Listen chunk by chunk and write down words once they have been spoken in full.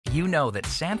You know that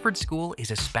Sanford School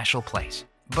is a special place.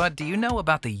 But do you know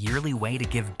about the yearly way to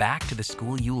give back to the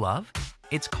school you love?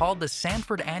 It's called the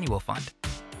Sanford Annual Fund.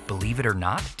 Believe it or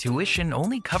not, tuition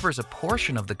only covers a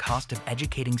portion of the cost of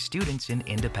educating students in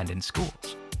independent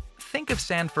schools. Think of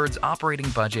Sanford's operating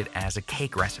budget as a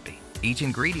cake recipe. Each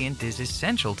ingredient is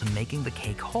essential to making the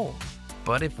cake whole.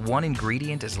 But if one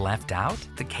ingredient is left out,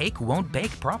 the cake won't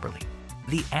bake properly.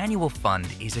 The annual fund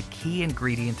is a key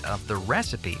ingredient of the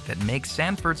recipe that makes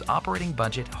Sanford's operating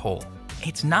budget whole.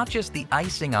 It's not just the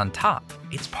icing on top,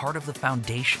 it's part of the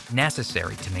foundation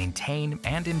necessary to maintain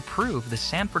and improve the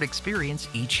Sanford experience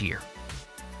each year.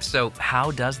 So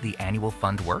how does the annual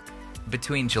fund work?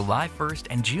 Between July 1st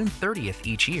and June 30th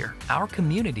each year, our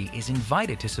community is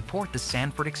invited to support the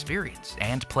Sanford experience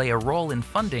and play a role in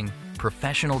funding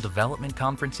professional development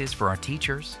conferences for our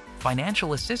teachers,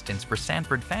 financial assistance for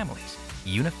Sanford families,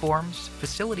 uniforms,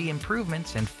 facility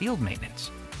improvements and field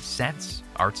maintenance, sets,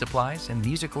 art supplies, and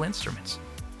musical instruments,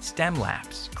 STEM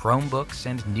labs, Chromebooks,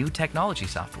 and new technology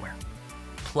software,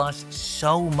 plus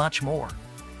so much more.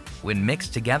 When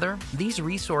mixed together, these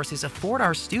resources afford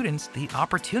our students the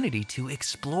opportunity to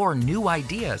explore new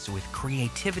ideas with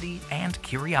creativity and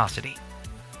curiosity.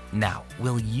 Now,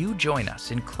 will you join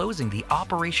us in closing the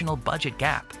operational budget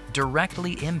gap,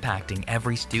 directly impacting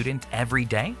every student every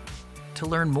day? To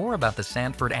learn more about the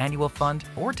Sanford Annual Fund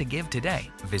or to give today,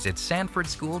 visit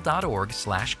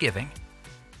sanfordschool.org/giving.